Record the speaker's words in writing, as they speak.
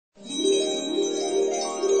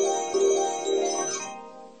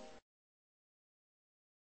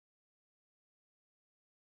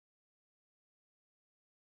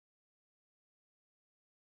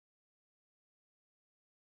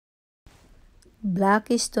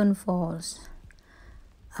Blakiston Falls.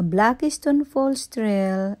 A Blakiston Falls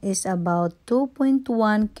trail is about 2.1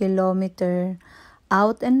 kilometer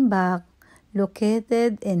out and back,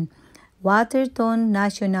 located in Waterton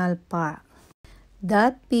National Park.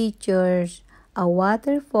 That features a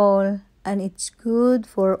waterfall and it's good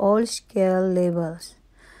for all skill levels.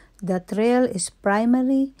 The trail is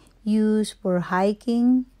primarily used for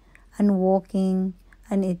hiking and walking,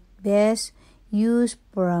 and it's best used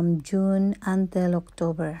from June until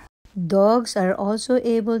October. Dogs are also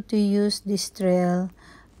able to use this trail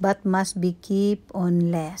but must be kept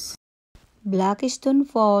on leash. Blakiston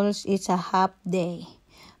Falls is a half-day,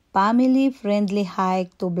 family-friendly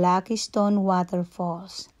hike to Blakiston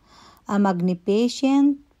Waterfalls, a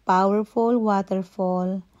magnificent, powerful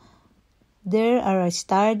waterfall. There are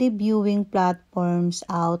sturdy viewing platforms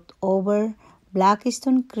out over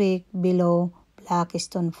Blakiston Creek below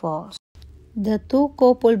Blakiston Falls. The two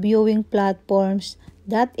couple viewing platforms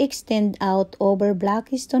that extend out over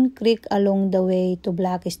Blakiston Creek along the way to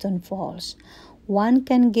Blakiston Falls. One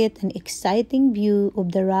can get an exciting view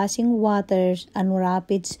of the rushing waters and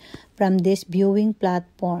rapids from these viewing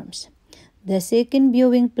platforms. The second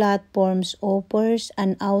viewing platforms offers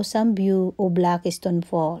an awesome view of Blakiston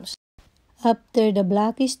Falls. After the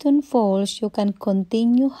Blakiston Falls, you can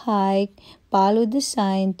continue hike, follow the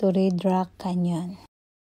sign to Red Rock Canyon.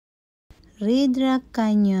 Red Rock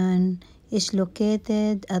Canyon is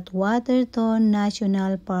located at Waterton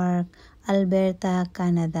National Park, Alberta,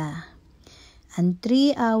 Canada, and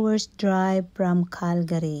 3 hours drive from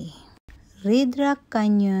Calgary. Red Rock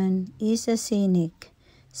Canyon is a scenic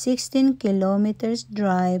 16 kilometers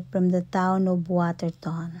drive from the town of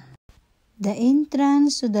Waterton. The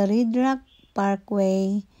entrance to the Red Rock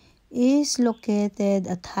Parkway is located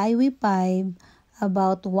at Highway 5,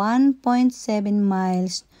 about 1.7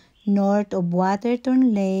 miles north of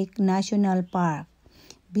Waterton Lake National Park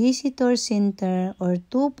Visitor Center, or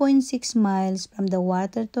 2.6 miles from the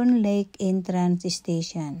Waterton Lake entrance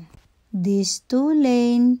station. This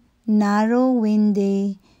two-lane, narrow,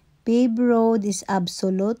 windy, paved road is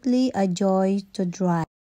absolutely a joy to drive.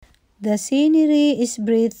 The scenery is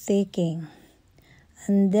breathtaking,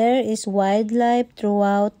 and there is wildlife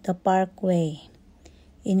throughout the parkway,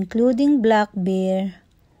 including black bear,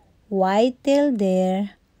 white-tailed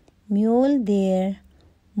deer, mule deer,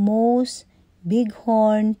 moose,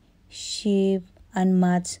 bighorn, sheep, and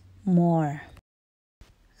much more.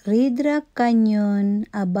 Red Rock Canyon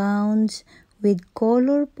abounds with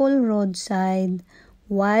colorful roadside,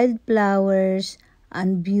 wildflowers,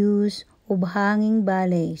 and views of hanging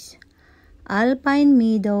valleys, alpine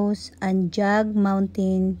meadows, and jagged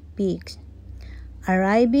mountain peaks.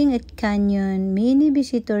 Arriving at Canyon, many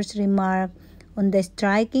visitors remark on the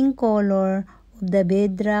striking color of the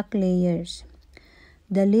bedrock layers.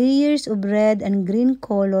 The layers of red and green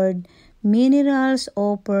colored minerals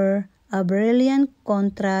offer a brilliant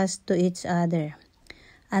contrast to each other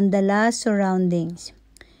and the lush surroundings.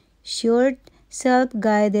 Short,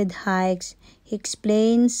 self-guided hikes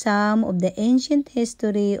explain some of the ancient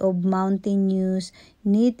history of mountainous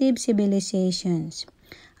native civilizations,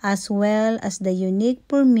 as well as the unique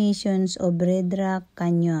formations of Red Rock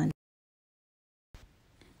Canyon.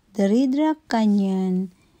 The Red Rock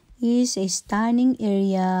Canyon is a stunning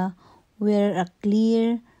area where a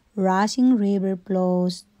clear, rushing river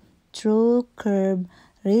flows through curved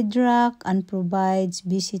red rock and provides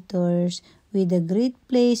visitors with a great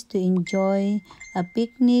place to enjoy a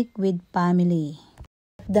picnic with family.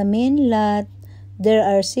 At the main lot, there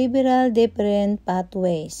are several different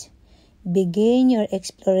pathways. Begin your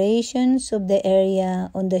explorations of the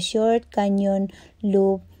area on the short canyon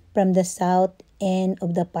loop from the south end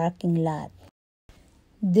of the parking lot.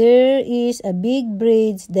 There is a big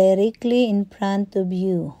bridge directly in front of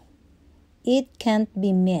you. It can't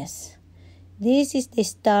be missed. This is the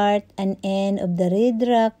start and end of the Red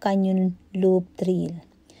Rock Canyon Loop Trail.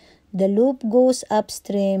 The loop goes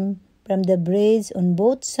upstream from the bridge on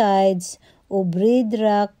both sides of Red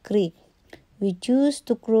Rock Creek. We choose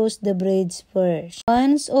to cross the bridge first.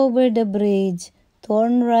 Once over the bridge,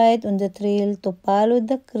 turn right on the trail to follow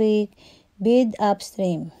the creek bed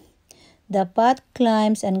upstream. The path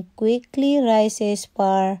climbs and quickly rises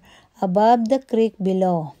far above the creek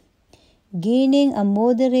below, gaining a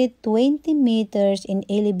moderate 20 meters in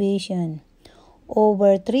elevation,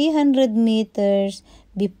 over 300 meters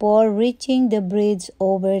before reaching the bridge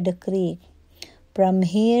over the creek. From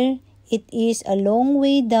here, it is a long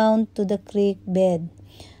way down to the creek bed,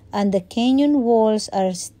 and the canyon walls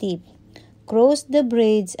are steep. Cross the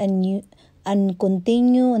bridge and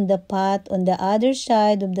continue on the path on the other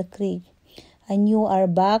side of the creek, and you are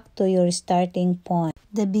back to your starting point.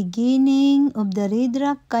 The beginning of the Red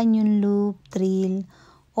Rock Canyon Loop Trail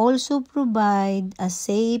also provide a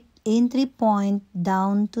safe entry point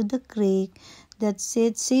down to the creek that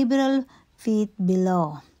sits several feet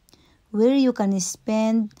below, where you can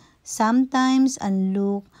spend some time and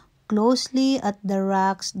look closely at the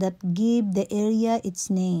rocks that give the area its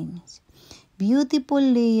name. Beautiful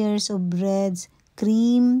layers of reds,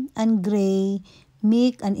 cream, and gray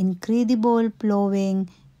make an incredible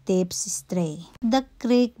flowing tapestry. The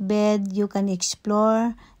creek bed, you can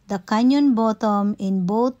explore the canyon bottom in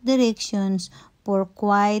both directions for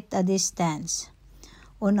quite a distance.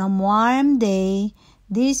 On a warm day,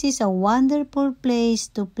 this is a wonderful place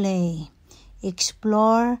to play,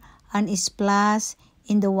 explore, and splash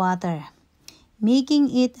in the water, making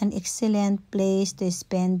it an excellent place to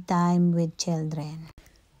spend time with children.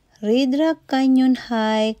 Red Rock Canyon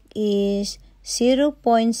hike is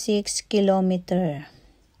 0.6 kilometer.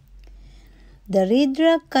 The Red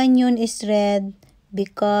Rock Canyon is red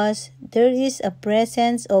because there is a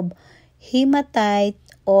presence of hematite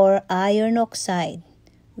or iron oxide.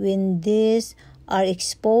 When these are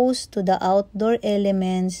exposed to the outdoor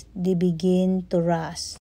elements, they begin to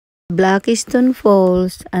rust. Blakiston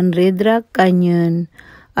Falls and Red Rock Canyon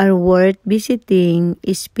are worth visiting,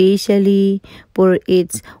 especially for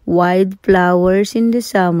its wildflowers in the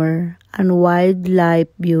summer and wildlife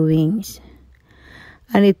viewings.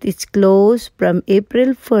 And it is closed from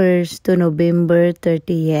April 1st to November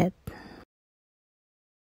 30th.